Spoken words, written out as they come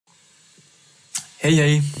Hey,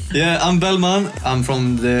 hey. Yeah, I'm Bellman. I'm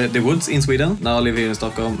from the woods in Sweden. Now I live here in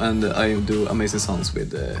Stockholm and I do amazing songs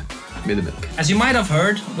with Milk. As you might have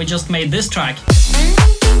heard, we just made this track.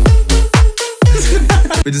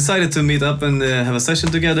 We decided to meet up and have a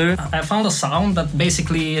session together. I found a sound that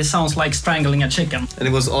basically sounds like strangling a chicken. And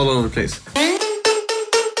it was all over the place.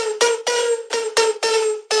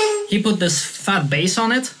 He put this fat bass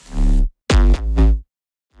on it.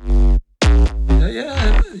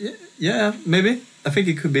 Yeah, maybe. I think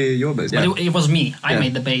it could be your bass. But Yeah. it was me. I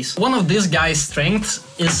made the bass. One of this guy's strengths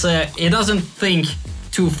is he doesn't think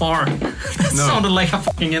too far. That sounded like a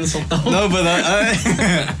fucking insult though. No, but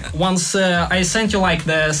Once I sent you like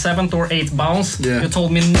the 7th or 8th bounce, you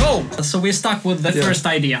told me no. So we stuck with the first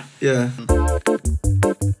idea. Yeah.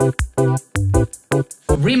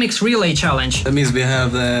 Remix relay challenge. That means we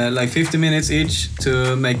have like 50 minutes each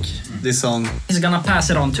to make this song. He's gonna pass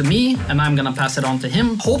it on to me and I'm gonna pass it on to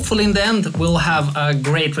him. Hopefully in the end we'll have a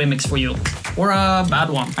great remix for you. Or a bad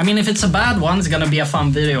one. I mean, if it's a bad one, it's gonna be a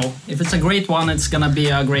fun video. If it's a great one, it's gonna be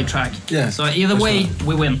a great track. Yeah. So either way,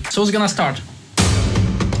 we win. So who's gonna start?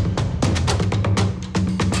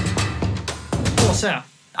 Jose,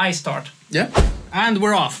 I start. Yeah. And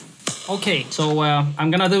we're off. Okay, so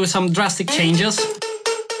I'm gonna do some drastic changes.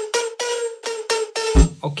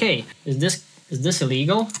 Okay, is this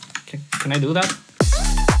illegal? Can I do that?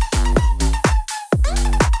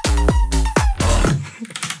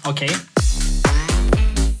 Okay.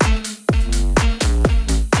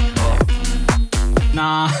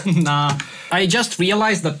 Nah. I just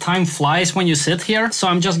realized that time flies when you sit here, so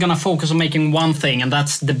I'm just gonna focus on making one thing, and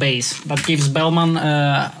that's the bass. That gives Bellman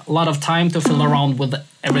a lot of time to fill around with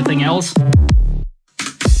everything else.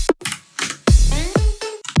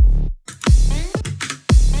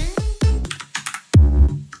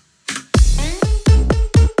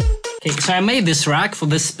 Okay, so I made this rack for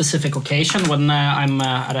this specific occasion when I'm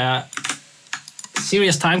at a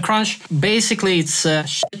serious time crunch. Basically, it's a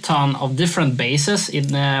shit ton of different basses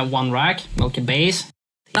in one rack, Milky bass.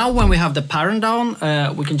 Now when we have the parent down,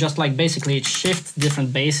 we can just like basically shift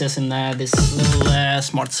different basses in this little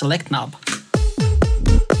smart select knob.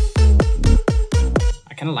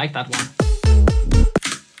 I kind of like that one.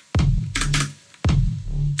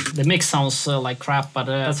 The mix sounds like crap, but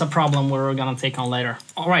that's a problem we're gonna take on later.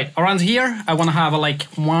 All right, around here, I wanna have a like,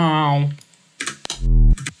 wow.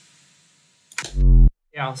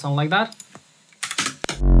 Yeah, something like that.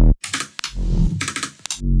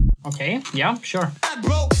 Okay, yeah, sure.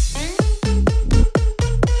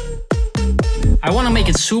 I want to make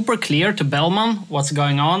it super clear to Bellman what's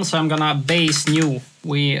going on, so I'm gonna bass new.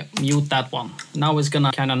 We mute that one. Now it's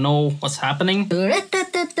gonna kind of know what's happening. Do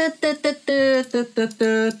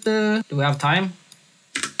we have time?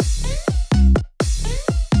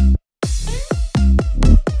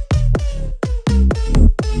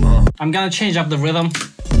 I'm gonna change up the rhythm.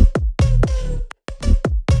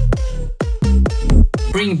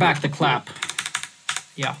 Bring back the clap.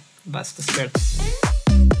 Yeah, that's the spirit.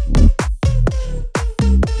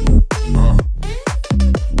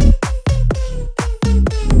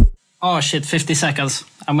 Oh shit, 50 seconds.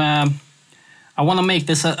 I want to make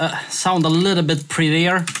this sound a little bit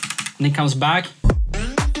prettier when it comes back.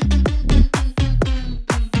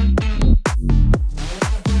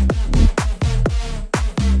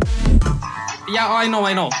 Yeah, I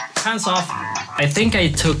know. Hands off. I think I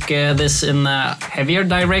took this in a heavier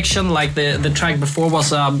direction, like the track before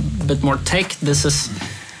was a bit more tech. This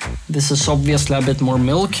is obviously a bit more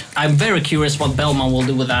Milk. I'm very curious what Bellman will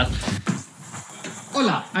do with that.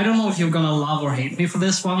 Hola, I don't know if you're gonna love or hate me for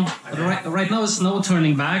this one, but right now it's no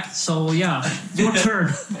turning back, so yeah, your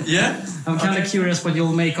turn. Yeah? I'm kind of curious what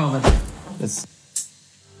you'll make of it. Yes,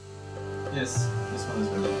 this one is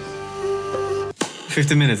very nice.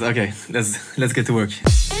 50 minutes, okay, let's get to work.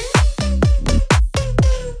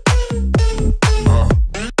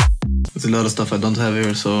 There's a lot of stuff I don't have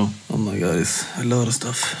here, so oh my god, it's a lot of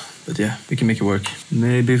stuff. But yeah, we can make it work.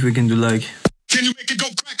 Maybe if we can do like, can you make it go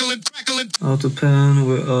crackling, crackling? Autopan,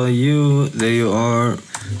 where are you? There you are.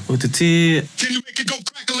 OTT. Can you make it go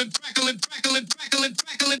crackling, crackling, crackling, crackling,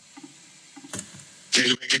 crackling? Can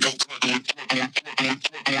you make it go crackling, crackling,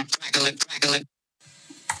 crackling, crackling, crackling?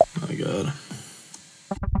 Oh my god.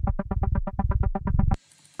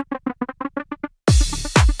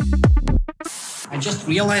 I just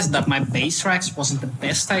realized that my bass tracks wasn't the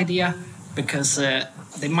best idea because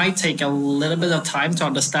they might take a little bit of time to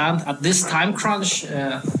understand. At this time crunch,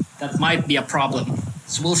 that might be a problem.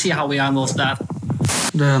 So we'll see how we handle that.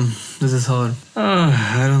 Damn, this is hard.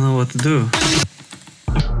 I don't know what to do.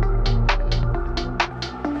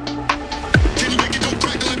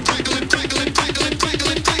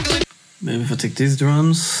 Maybe if I take these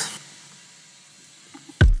drums.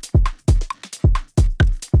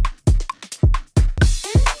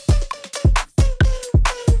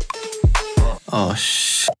 Oh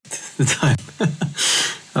shit, the time.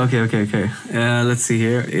 Okay. Let's see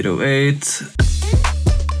here, 808.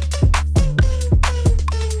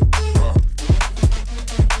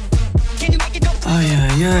 Oh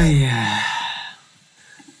yeah.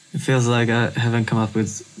 It feels like I haven't come up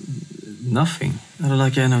with nothing. I don't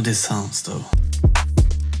like any of these sounds though.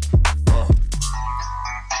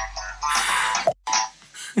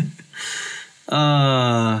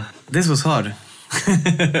 This was hard.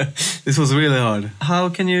 This was really hard. How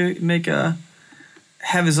can you make a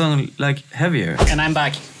heavy song like heavier? And I'm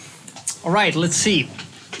back. All right, let's see.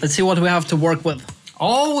 Let's see what we have to work with.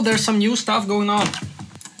 Oh, there's some new stuff going on.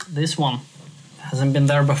 This one hasn't been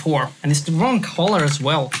there before. And it's the wrong color as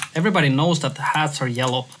well. Everybody knows that the hats are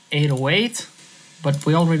yellow. 808, but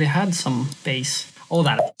we already had some bass. Oh,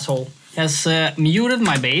 that asshole has muted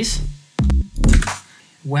my bass.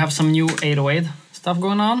 We have some new 808 stuff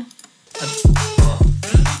going on.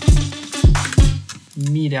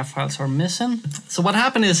 Media files are missing. So what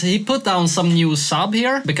happened is he put down some new sub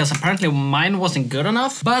here because apparently mine wasn't good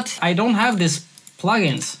enough, but I don't have these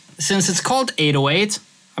plugins. Since it's called 808,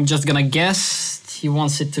 I'm just gonna guess he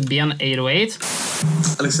wants it to be an 808.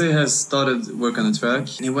 Alexei has started work on the track.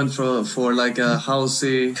 He went for like a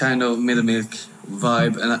housey kind of middle milk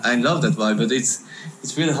vibe, and I love that vibe, but it's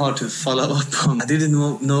really hard to follow up on. I didn't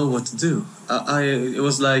know what to do. It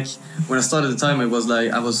was like when I started the timer, it was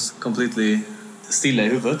like I was completely still i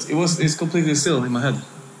huvudet. It's completely still in my head.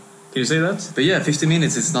 Can you say that? But yeah, 50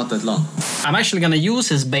 minutes is not that long. I'm actually gonna use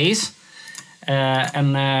his bass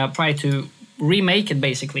and try to remake it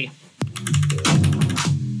basically.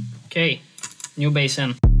 Okay, new bass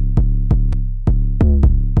in.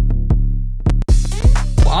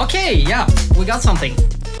 Okay, yeah, we got something.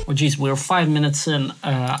 Oh geez, we're 5 minutes in.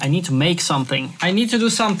 I need to make something. I need to do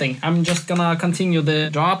something. I'm just gonna continue the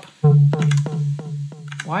drop.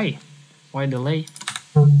 Why? Why delay?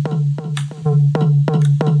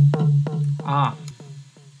 Ah.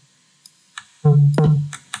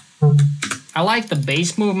 I like the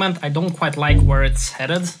bass movement. I don't quite like where it's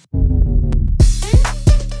headed.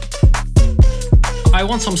 I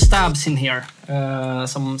want some stabs in here.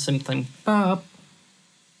 Something.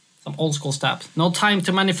 Some old school stabs. No time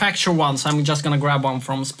to manufacture one, so I'm just gonna grab one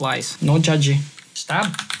from Splice. No judgy.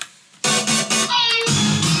 Stab.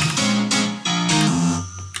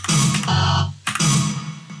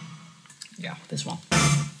 Yeah, this one.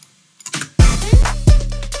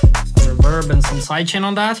 Some reverb and some sidechain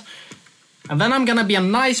on that. And then I'm gonna be a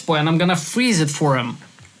nice boy and I'm gonna freeze it for him.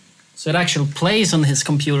 So it actually plays on his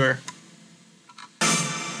computer.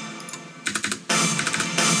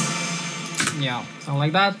 Yeah, something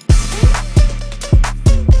like that.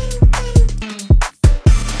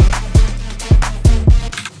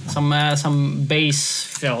 Some bass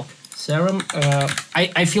fill. Serum.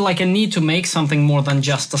 I feel like I need to make something more than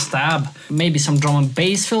just a stab. Maybe some drum and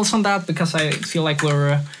bass fills on that because I feel like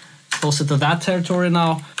we're closer to that territory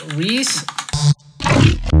now. Reese.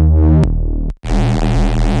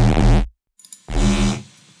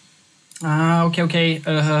 Okay.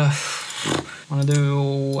 Wanna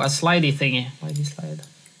do a slidey thingy. Slidey slide.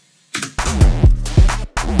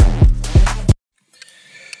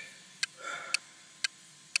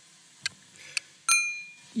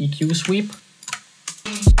 EQ sweep.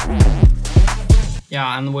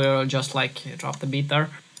 Yeah, and we'll just like drop the beat there.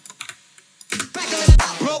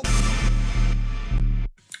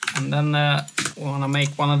 And then we wanna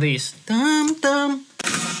make one of these. Dum dum.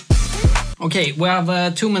 Okay, we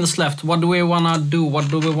have 2 minutes left. What do we wanna do? What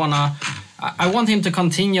do we wanna... I want him to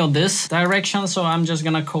continue this direction, so I'm just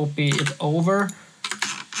gonna copy it over.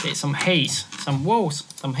 Okay, some haze, some woes,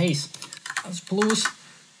 some haze. That's blues.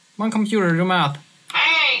 Come on, computer, do math.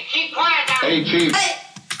 Hey, keep quiet down. Hey, Chief.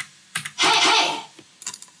 Hey.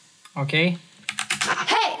 Okay.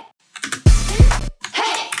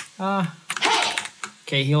 Hey.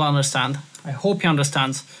 Okay, he'll understand. I hope he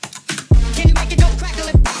understands. Can you make it go crackle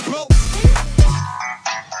and roll?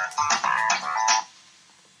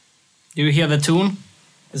 Do you hear the tune?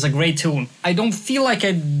 It's a great tune. I don't feel like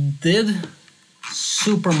I did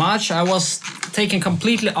super much. I was taken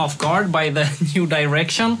completely off guard by the new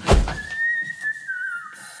direction.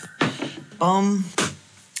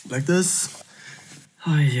 Like this.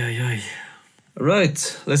 Ay.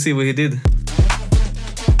 Alright, let's see what he did.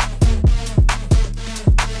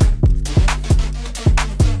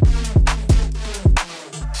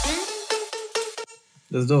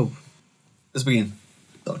 That's dope. Let's begin.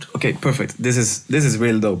 Okay, perfect. This is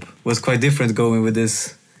real dope. Was quite different going with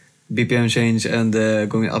this BPM change and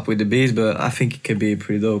going up with the beat, but I think it could be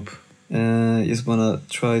pretty dope. Just wanna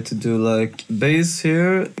try to do like bass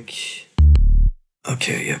here.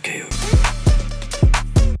 Okay.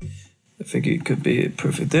 I think it could be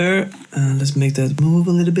perfect there. Let's make that move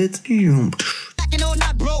a little bit.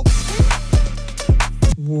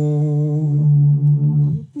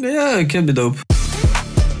 Yeah, it can be dope.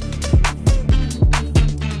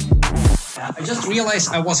 I just realized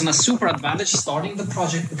I was in a super advantage starting the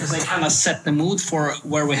project because I kind of set the mood for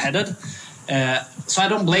where we headed. So I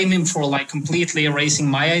don't blame him for like completely erasing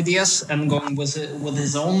my ideas and going with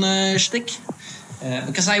his own shtick.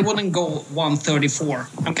 Because I wouldn't go 134.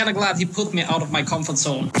 I'm kind of glad he put me out of my comfort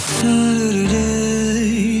zone.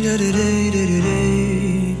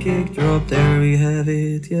 Kick drop, there we have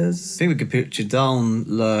it, yes. I think we could pitch it down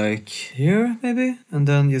like here, maybe? And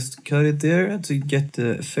then just cut it there to get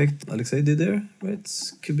the effect Alexei did there, right?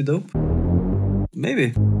 Could be dope.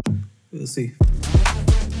 Maybe. We'll see.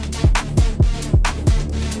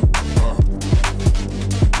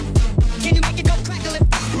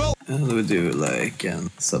 And we'll do like a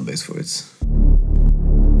sub bass for it.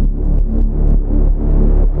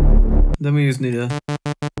 Then we just need a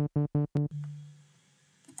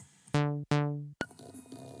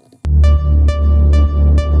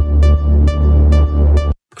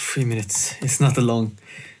 3 minutes. It's not that long.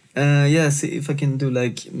 Yeah, see if I can do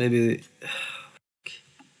like maybe.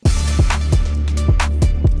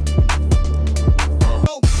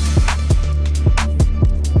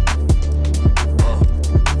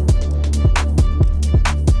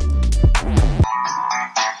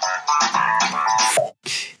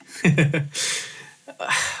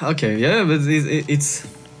 Okay, yeah, but it's.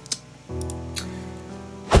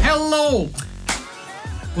 Hello!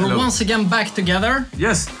 We're once again back together.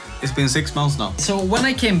 Yes, it's been 6 months now. So when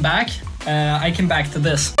I came back to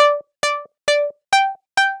this.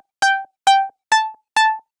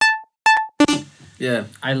 Yeah.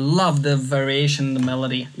 I love the variation in the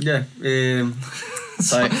melody. Yeah.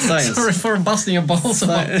 Science. Sorry for busting your balls.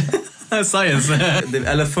 Science. The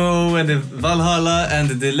LFO and the Valhalla and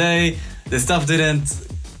the delay, the stuff didn't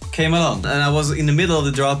came along. And I was in the middle of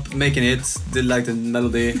the drop making it, did like the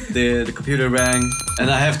melody, the computer rang,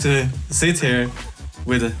 and I have to sit here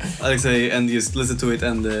with Alexei and just listen to it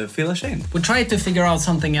and feel ashamed. We tried to figure out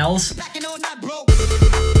something else.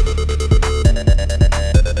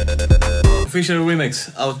 Official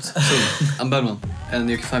remix out soon. I'm BELLMAN, and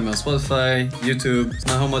you can find me on Spotify, YouTube,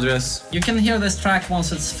 my home address. You can hear this track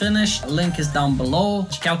once it's finished. Link is down below.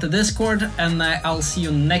 Check out the Discord, and I'll see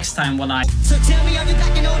you next time when I. So tell me, are you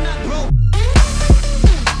backing or not, bro?